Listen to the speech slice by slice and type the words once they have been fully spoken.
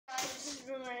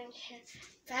here,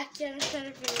 back yet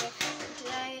another video.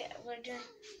 Today we're doing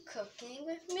cooking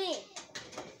with me.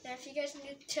 Now if you guys are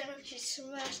new to the channel, just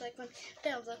smash like one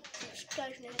down below,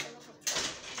 subscribe to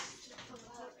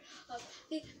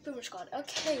the Boomer Squad.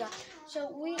 Okay guys, so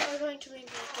we are going to be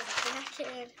making mac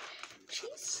and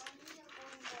cheese.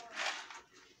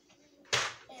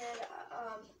 And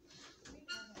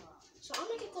so I'm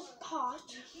gonna get the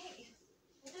pot.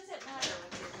 It doesn't matter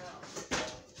when you go.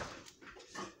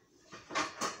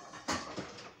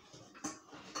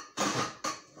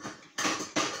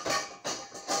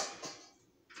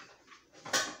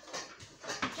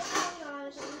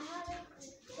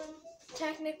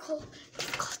 Technical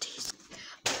difficulties.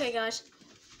 Okay guys,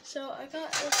 so I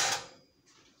got this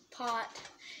pot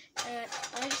and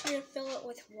I just need to fill it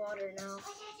with water now.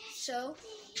 So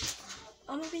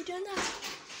I'm gonna be doing that. Is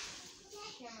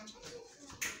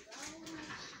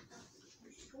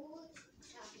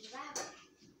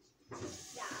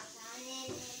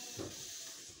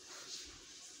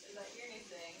that your new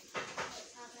thing?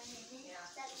 Yeah.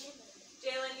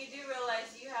 Jalen, you do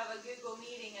realize you have a Google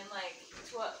meeting in like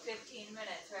 15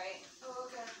 minutes, right? Oh,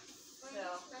 okay. So,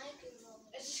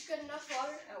 is this good enough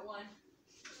water? at 1.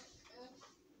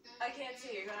 I can't see.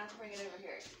 You're going to have to bring it over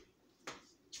here.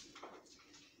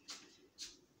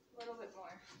 A little bit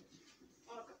more.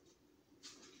 Okay.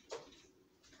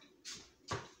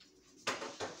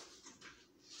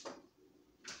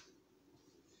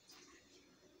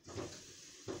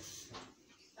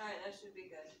 Alright, that should be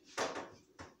good.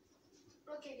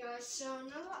 Okay guys, so now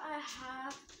that I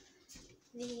have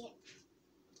the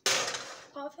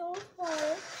pot filled with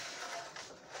water,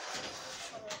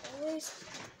 so I always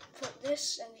put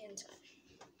this in the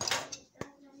inside.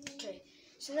 Okay,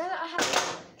 so now that I have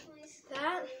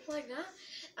that, like that,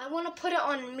 I want to put it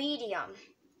on medium.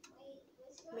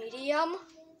 Medium.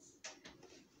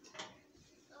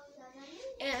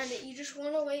 And you just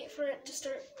want to wait for it to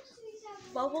start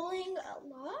bubbling a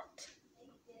lot.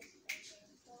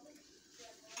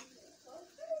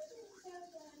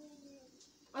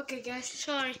 Okay guys,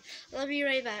 sorry, I'll be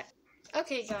right back.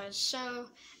 Okay guys, so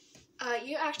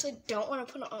you actually don't want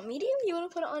to put it on medium, you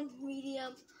want to put it on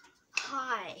medium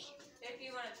high. If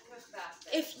you want it to cook faster.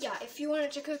 If you want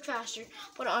it to cook faster,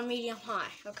 put it on medium high,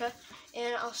 okay?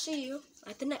 And I'll see you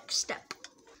at the next step.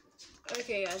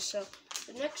 Okay guys, so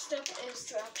the next step is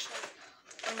to actually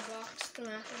unbox the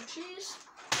mac and cheese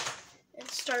and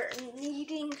start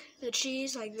kneading the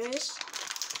cheese like this.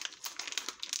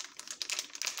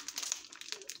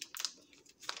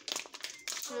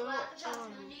 So,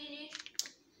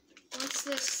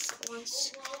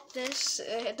 once this,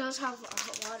 it does have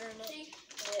water in it,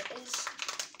 it is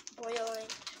boiling,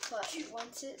 but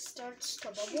once it starts to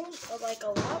bubble, like a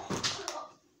lot,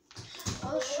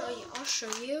 I'll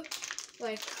show you,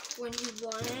 like, when you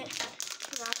want it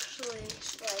to actually,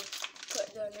 like,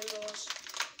 put the noodles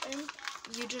in,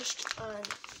 you just,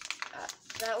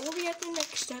 that will be at the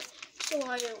next step, so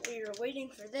while you're waiting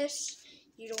for this,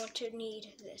 you don't want to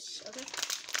need this, okay?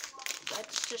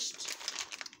 That's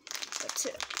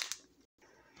it.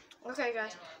 Okay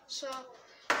guys, so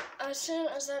as soon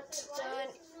as that's done,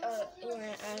 you're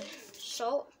gonna add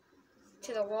salt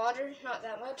to the water, not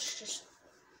that much, just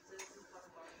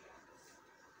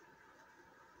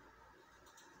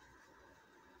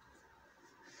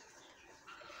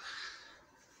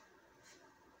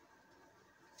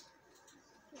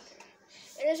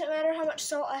it doesn't matter how much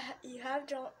salt you have,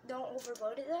 don't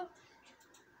overload it though.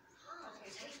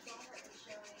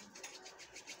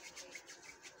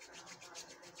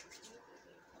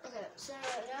 Okay, so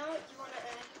now you want to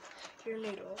add your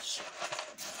noodles.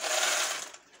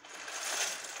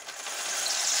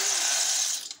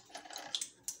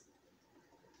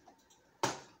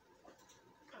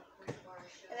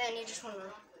 And then you just want to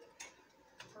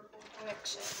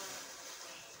mix it.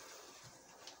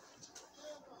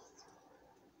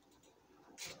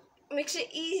 Mix it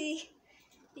easy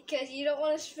because you don't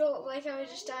want to spill it like I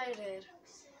just did.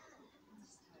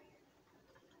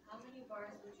 How many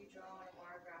bars would you draw on a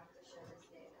bar graph to show this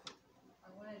data? I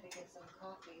wanted to get some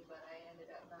coffee, but I ended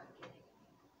up not getting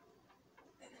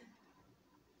any.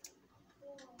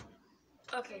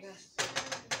 Okay, guys.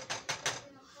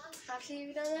 After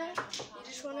you've done that, you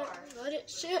just want to let it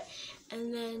sit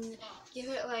and then give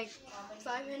it like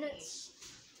 5 minutes.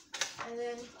 And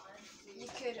then you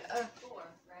could,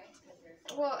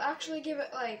 well, actually give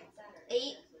it like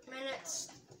 8 minutes,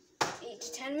 8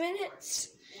 to 10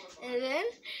 minutes. And then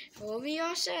we'll be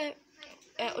all set.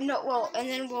 And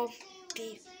then we'll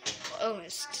be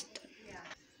almost done.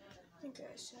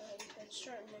 Okay, so you can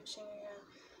start mixing again.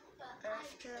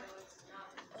 After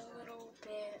a little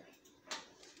bit,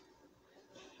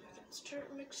 you can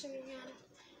start mixing again.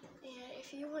 And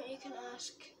if you want, you can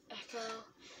ask Echo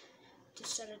to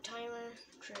set a timer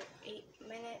for 8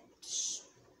 minutes.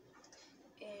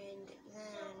 And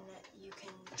then you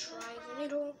can try the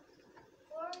noodle,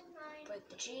 put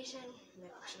the cheese in,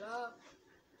 mix it up,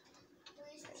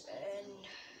 and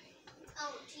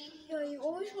yeah, you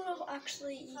always want to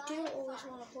you do always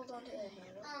want to hold on to the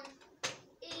handle.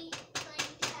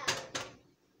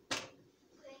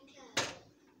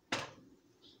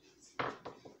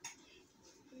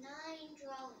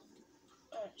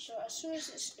 Alright, so as soon as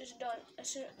this is done, as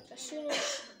soon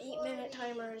as 8-minute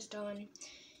timer is done,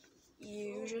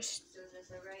 you just,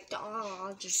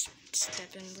 I'll just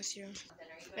step in with you.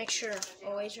 Make sure,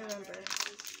 always remember,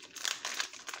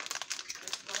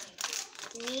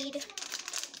 you need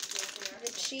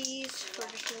the cheese for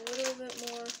just a little bit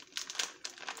more.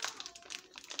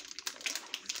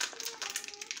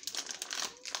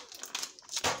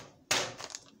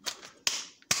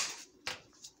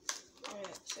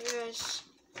 Alright, so guys,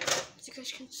 as you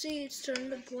guys can see, it's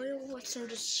starting to boil. It's starting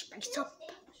to spice up.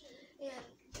 And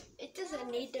it doesn't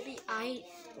need to be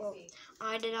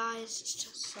iodized, it's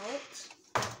just salt.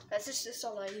 That's just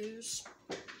all I use.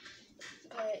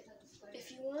 But if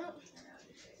you want,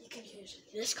 you can use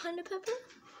this kind of pepper,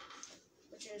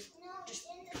 which is just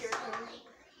pure pepper.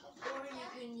 Or you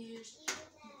can use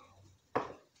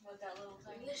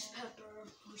this pepper,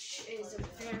 which is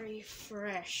very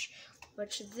fresh.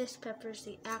 Which this pepper is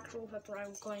the actual pepper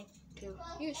I'm going to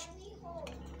use.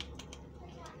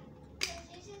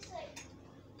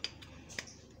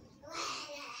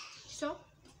 So,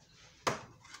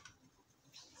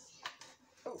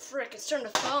 oh frick, it's starting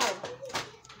to foam.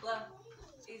 Blow.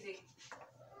 Easy.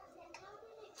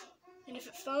 And if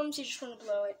it foams, you just want to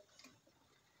blow it.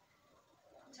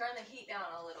 Turn the heat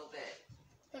down a little bit.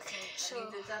 Okay, so.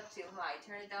 That means it's up too high.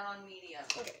 Turn it down on medium.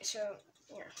 Okay, so,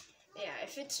 yeah,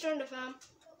 if it's starting to foam,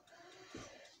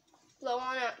 blow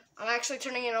on it. I'm actually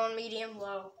turning it on medium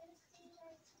low.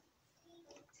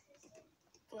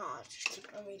 No, just keep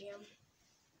it on medium.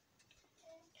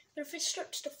 But if it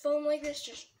starts to foam like this,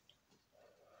 just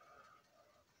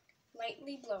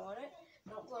lightly blow on it.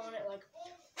 Don't blow on it like,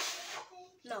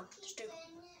 no, just do.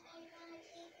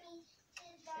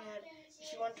 And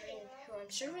if you're wondering who I'm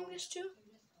serving this to,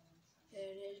 it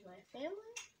is my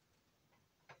family.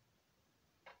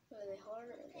 Really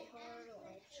hard, like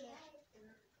so.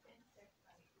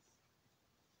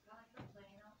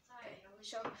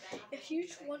 So, if you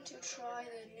just want to try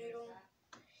the noodle,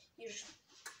 you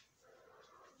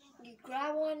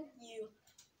grab one, you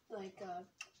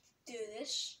do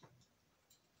this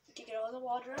to get all the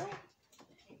water out.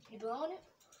 You blow on it,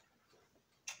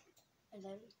 and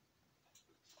then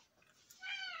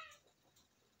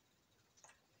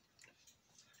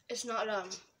it's not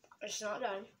done. It's not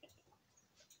done.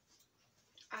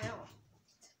 I know.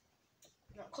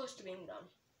 Not close to being done.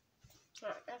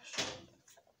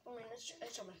 Alright,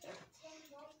 it's almost there.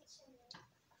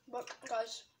 But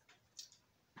guys,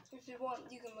 if you want,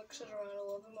 you can mix it around a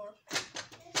little bit more.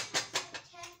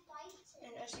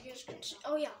 And as you guys can see,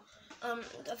 oh yeah,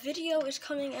 the video is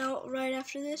coming out right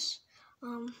after this.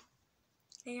 I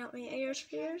got my ears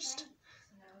pierced.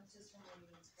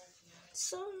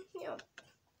 So yeah,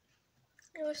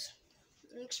 it was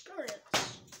an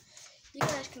experience. You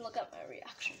guys can look up my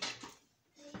reaction.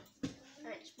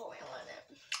 Alright, it's boiling it.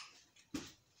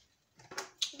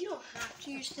 You don't have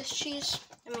to use this cheese.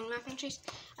 I mean mac and cheese.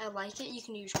 I like it. You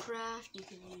can use Kraft. You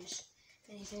can use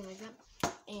anything like that.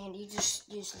 And you just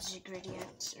use these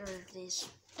ingredients or these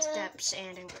steps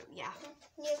and yeah.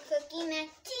 You're cooking mac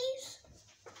cheese?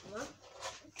 What?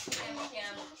 Cam.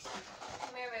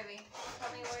 Come here, baby.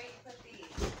 Tell me where you put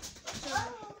these.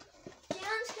 Oh,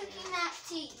 Jan's cooking mac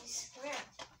cheese. Come here.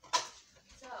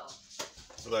 So.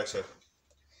 Alexa,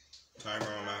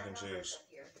 timer on mac and cheese.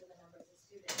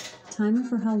 Timer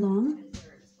for how long?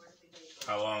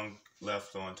 How long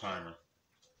left on timer?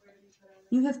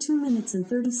 You have 2 minutes and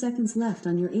 30 seconds left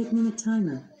on your 8-minute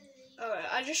timer. Alright,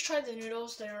 I just tried the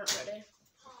noodles. They aren't ready.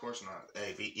 Of course not.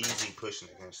 Hey, be easy pushing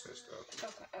against this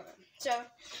stuff. Okay. So,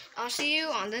 I'll see you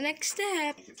on the next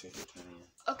step. You can take your time.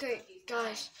 Okay,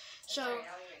 guys. So,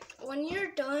 when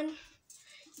you're done,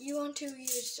 you want to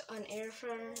use an air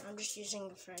fryer. I'm just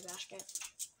using a fry basket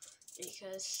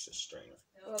because It's a strainer.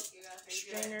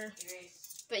 strainer.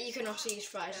 But you can also use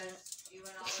fries in it.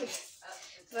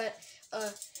 But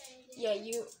yeah,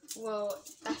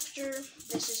 after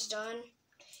this is done,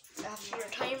 after your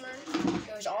timer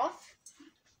goes off,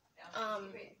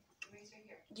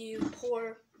 you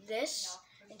pour this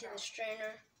into the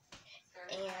strainer,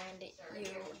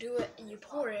 and you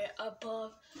pour it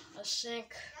above a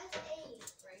sink.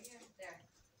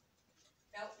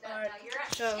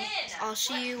 So I'll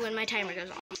see you when my timer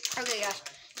goes on. Okay, guys.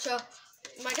 So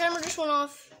my timer just went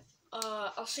off.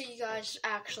 I'll see you guys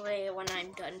actually when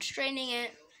I'm done straining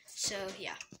it. So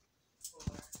yeah.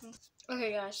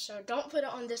 Okay, guys. So don't put it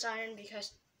on this iron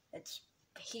because it's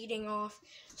heating off.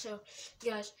 So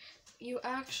guys, you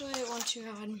actually want to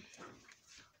add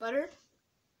butter.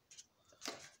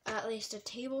 At least a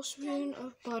tablespoon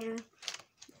of butter.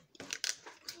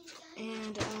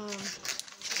 And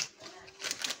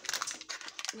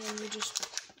then you just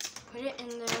put it in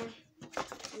there.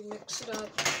 You mix it up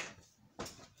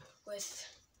with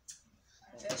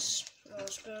this little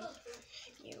spoon.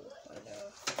 You want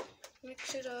to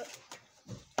mix it up.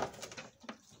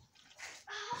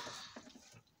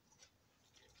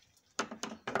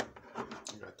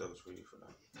 I got those for you for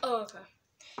that. Oh, okay.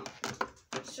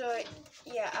 So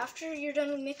yeah, after you're done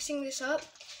with mixing this up,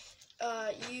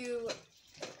 you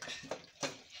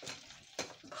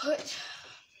put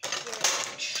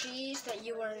your cheese that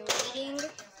you are kneading,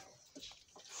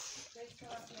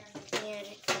 and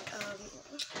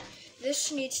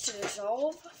this needs to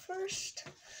dissolve first.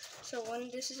 So when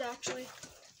this is actually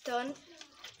done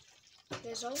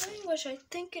dissolving, which I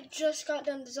think it just got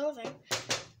done dissolving,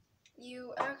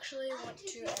 you actually want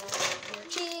to add your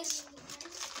cheese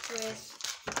with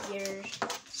your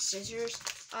scissors.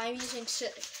 I'm using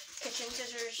kitchen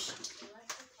scissors.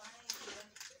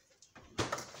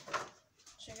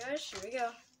 So guys, here we go.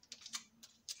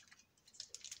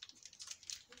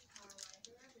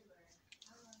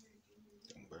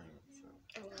 I'm burning it, so.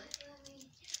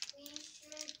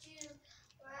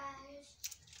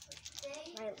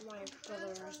 My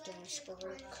brother is doing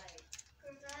schoolwork.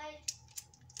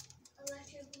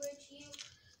 Electric, which you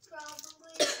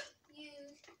probably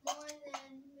use more than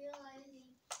realizing.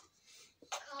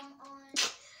 Come on,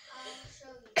 I'll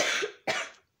show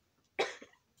you.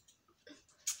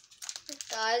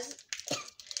 Guys,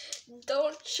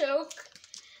 don't choke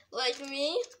like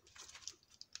me.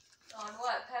 On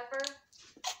what? Pepper?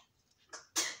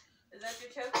 Is that your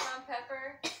choking on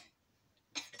pepper?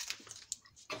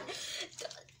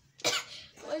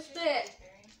 What's that?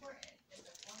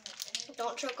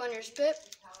 Don't choke on your spit,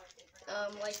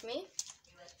 like me.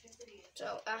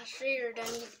 So after you're done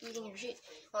eating your cheese,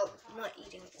 well, not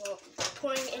eating, well,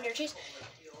 pouring in your cheese,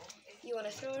 you want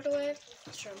to throw it away,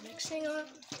 start mixing up.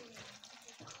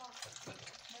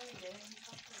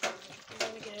 You're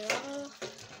going to get it all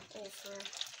over.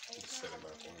 Set it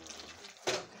back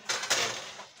on.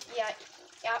 Yeah,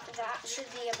 that should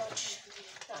be a bunch,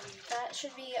 that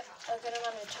should be a good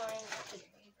amount of time to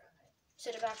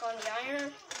sit it back on the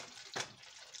iron.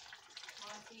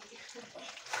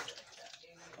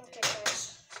 Okay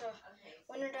guys, so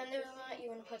when you're done doing that, you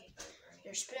want to put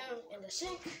your spoon in the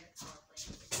sink.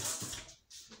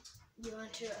 You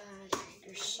want to add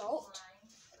your salt.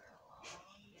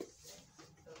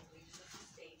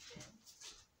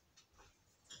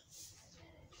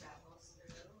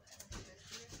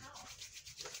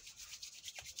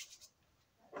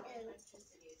 And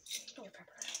your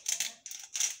pepper.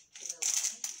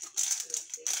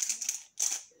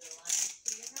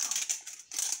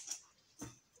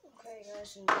 Okay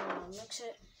guys, and then I'll mix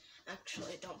it.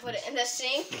 Actually, don't put it in the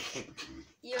sink.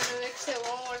 You want to mix it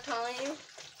one more time.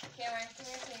 Cameron, come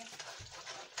here, please.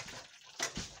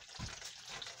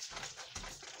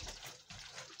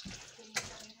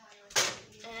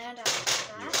 And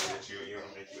after that, You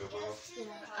want to make you a bowl?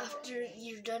 after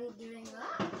you're done doing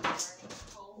that,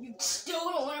 you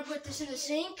still don't want to put this in the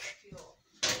sink.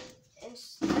 And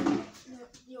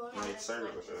you want You to need to serve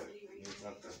it with that. Use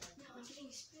nothing.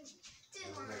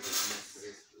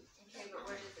 Okay, but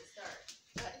where does it start?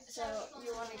 So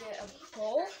you want to get a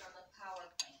bowl, On the power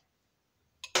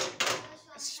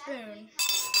plant. a spoon.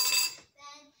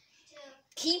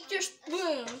 Keep your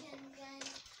spoon.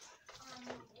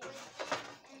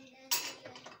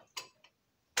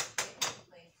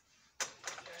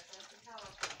 Starts at the power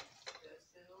plant, goes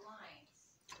through the lines.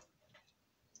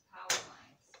 Power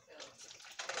lines. So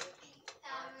stay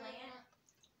with me.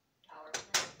 Power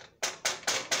plant,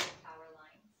 power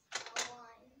lines,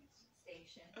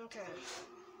 station, Okay.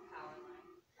 power line,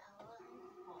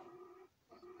 home.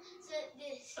 So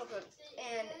this. Okay.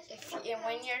 And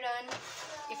when you're done,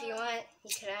 if you want,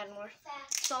 you could add more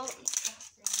salt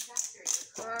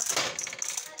or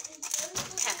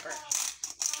pepper.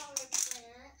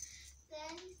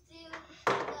 Then do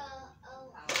the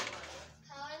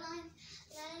power line,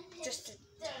 then hit Just a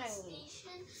the tiny.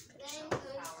 station, then goes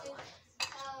to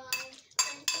power line,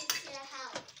 then hit your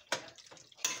house.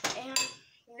 And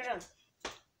you're done.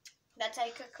 That's how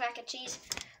you cook mac and cheese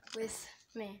with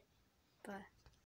me. Bye.